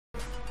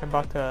I'm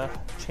about to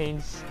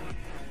change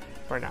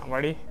right now.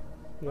 Ready?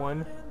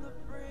 1,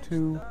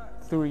 2,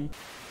 3.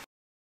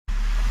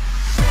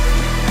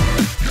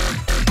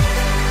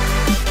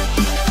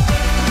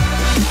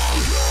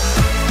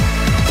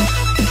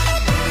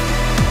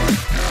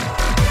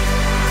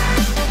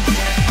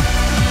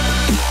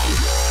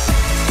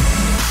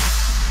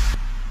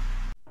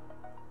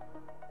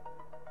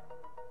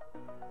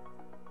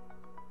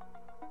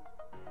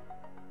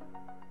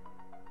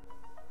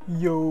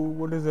 Yo,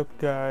 what is up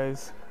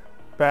guys?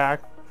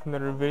 Back with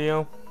another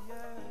video.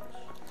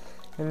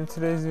 And in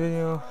today's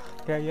video,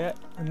 got yet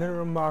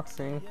another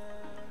unboxing.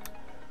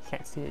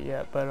 Can't see it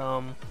yet,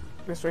 but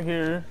this right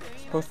here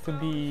is supposed to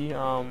be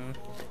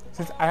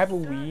since I have a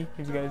Wii,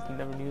 if you guys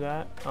never knew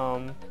that,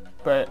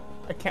 but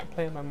I can't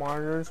play on my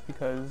monitors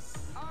because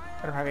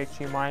I don't have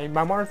HDMI.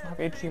 My monitors don't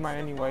have HDMI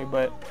anyway,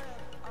 but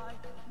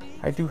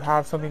I do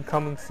have something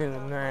coming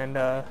soon, and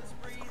it's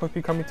supposed to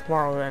be coming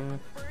tomorrow, and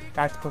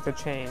that's supposed to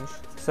change.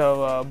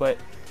 So, but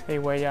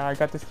anyway, I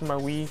got this for my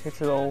Wii.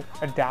 It's a little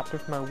adapter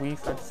for my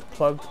Wii, so I just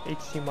plugged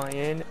HDMI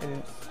in,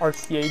 and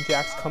RCA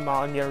jacks come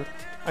out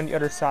on the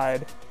other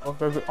side. So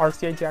the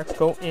RCA jacks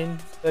go in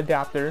the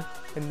adapter,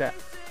 and then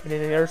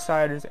the other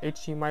side is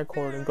HDMI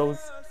cord and goes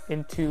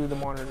into the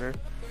monitor.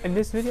 In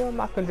this video, I'm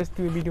not gonna just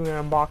be doing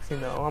an unboxing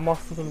though. I'm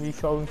also gonna be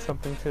showing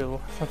something too,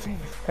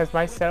 because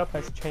my setup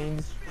has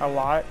changed a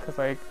lot. Because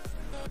like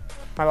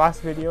my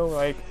last video,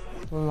 like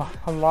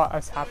a lot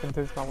has happened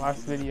since my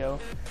last video.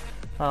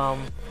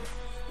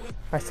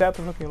 My setup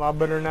is looking a lot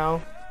better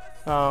now.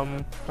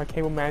 My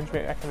cable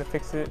management, I kind of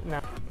fixed it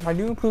now. My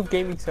new improved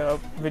gaming setup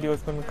video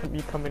is going to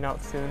be coming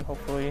out soon,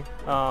 hopefully.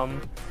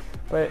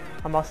 But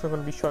I'm also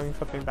going to be showing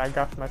something that I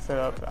got for my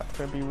setup that's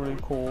going to be really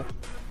cool.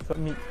 So,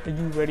 are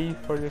you ready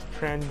for this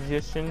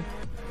transition?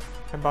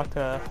 I'm about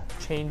to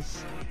change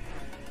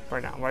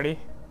right now. Ready?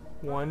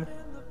 1,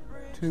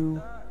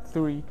 2,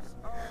 3.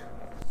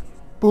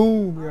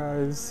 Boom,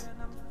 guys.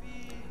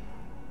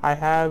 I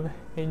have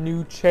a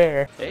new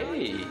chair.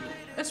 Hey,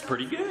 that's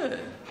pretty good.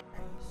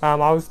 I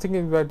was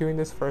thinking about doing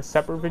this for a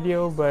separate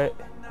video, but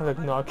I was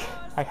like, no,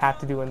 I have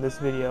to do it in this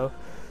video.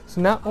 So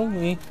not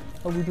only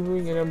are we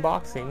doing an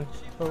unboxing,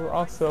 but we're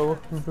also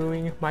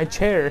reviewing my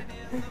chair.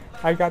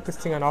 I got this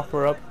thing on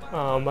OfferUp.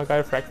 I got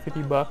it for like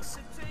 50 bucks.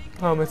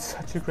 It's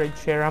such a great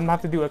chair. I'm gonna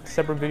have to do a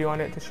separate video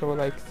on it to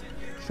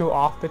show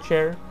off the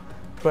chair.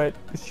 But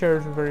the chair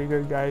is very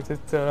good, guys.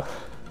 It's a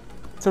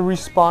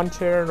Respawn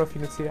chair. I don't know if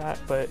you can see that,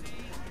 but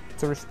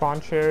it's a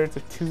Respawn chair. It's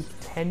a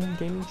 210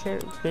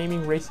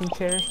 gaming racing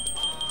chair.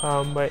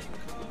 But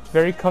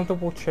very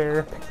comfortable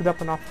chair. Picked it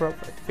up on OfferUp for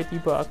like 50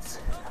 bucks.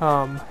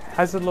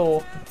 Has a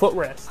little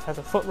footrest. Has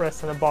a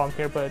footrest on the bottom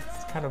here, but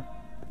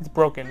it's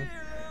broken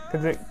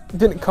because it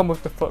didn't come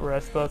with the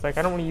footrest. But I was like,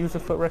 I don't want to use the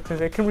footrest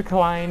because it can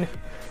recline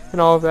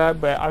and all of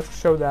that. But I'll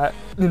show that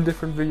in a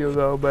different video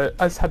though. But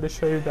I just had to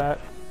show you that.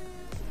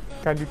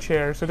 Got a new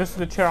chair. So this is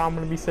the chair I'm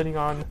going to be sitting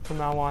on from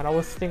now on. I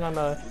was sitting on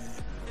a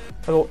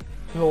little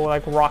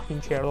like rocking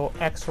chair, a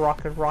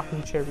little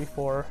rocking chair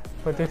before,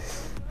 but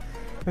this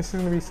is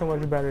gonna be so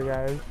much better,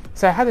 guys.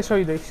 So I had to show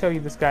you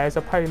this, guys.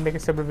 I'll probably make a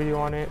separate video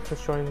on it,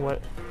 just showing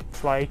what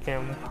it's like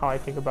and how I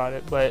think about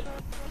it. But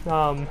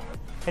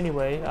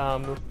anyway,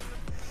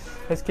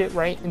 let's get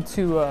right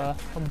into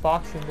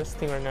unboxing this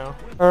thing right now.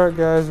 All right,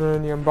 guys, we're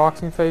in the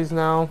unboxing phase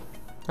now.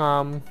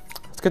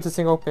 Let's get this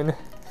thing open.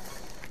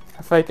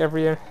 I feel like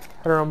every other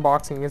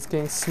unboxing it's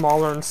getting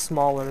smaller and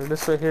smaller.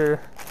 This right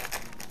here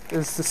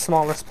is the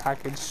smallest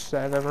package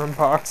that I've ever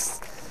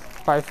unboxed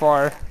by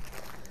far.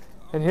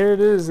 And here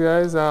it is,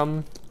 guys.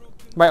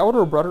 My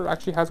older brother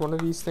actually has one of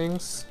these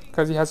things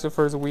because he has it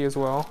for his Wii as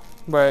well.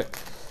 But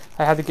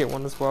I had to get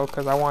one as well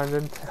because I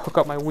wanted to hook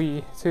up my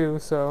Wii too.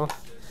 So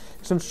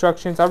there's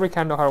instructions. I already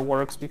kind of know how it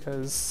works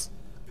because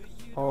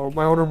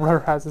my older brother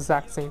has the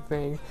exact same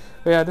thing.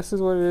 But yeah, this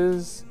is what it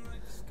is.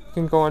 You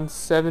can go on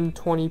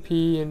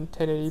 720p and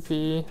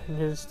 1080p. And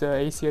here's the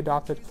AC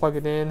adapter to plug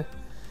it in.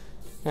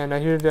 And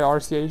here the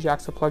RCA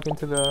jacks to plug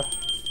into the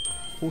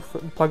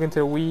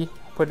Wii.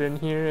 Put it in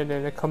here, and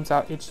then it comes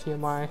out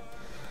HDMI.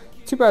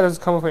 Too bad it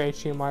doesn't come with an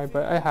HDMI,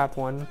 but I have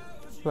one.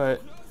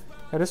 But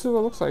yeah, this is what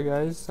it looks like,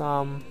 guys.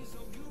 Not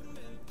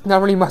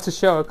really much to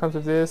show. It comes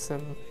with this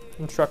and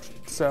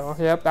instructions. So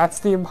yep, that's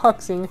the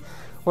unboxing.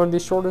 One of the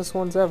shortest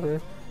ones ever.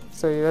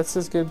 So yeah, let's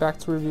just get back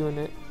to reviewing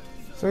it.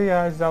 So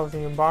yeah, guys, that was the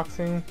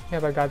unboxing.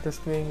 Yep, I got this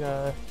thing.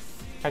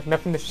 Like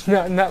nothing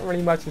to not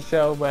really much to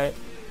show, but.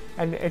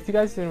 And if you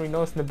guys didn't really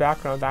notice in the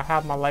background, I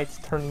have my lights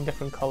turning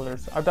different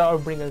colors. I thought it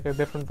would bring like a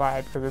different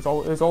vibe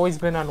because it's always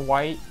been on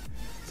white.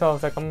 So I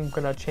was like, I'm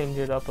gonna change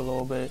it up a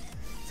little bit.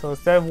 So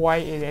instead of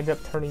white, it ended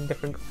up turning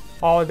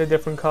all the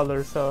different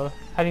colors. So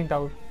I think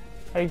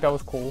that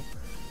was cool.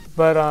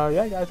 But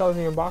yeah, guys, that was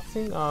the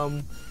unboxing.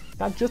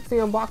 Not just the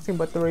unboxing,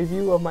 but the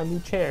review of my new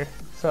chair.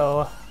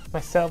 So my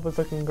setup is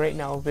looking great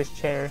now with this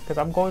chair because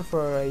I'm going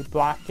for a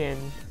black and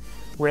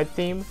red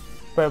theme,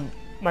 but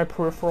my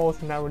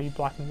peripherals are not really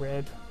black and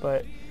red,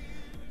 but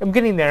I'm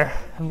getting there.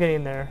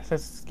 So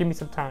just give me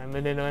some time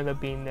and then it'll end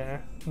up being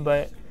there.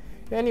 But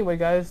anyway,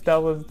 guys,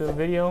 that was the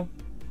video.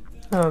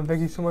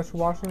 Thank you so much for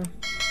watching.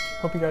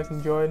 Hope you guys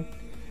enjoyed.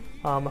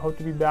 I hope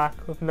to be back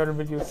with another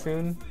video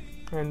soon.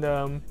 And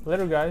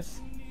later, guys.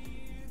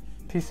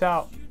 Peace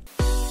out.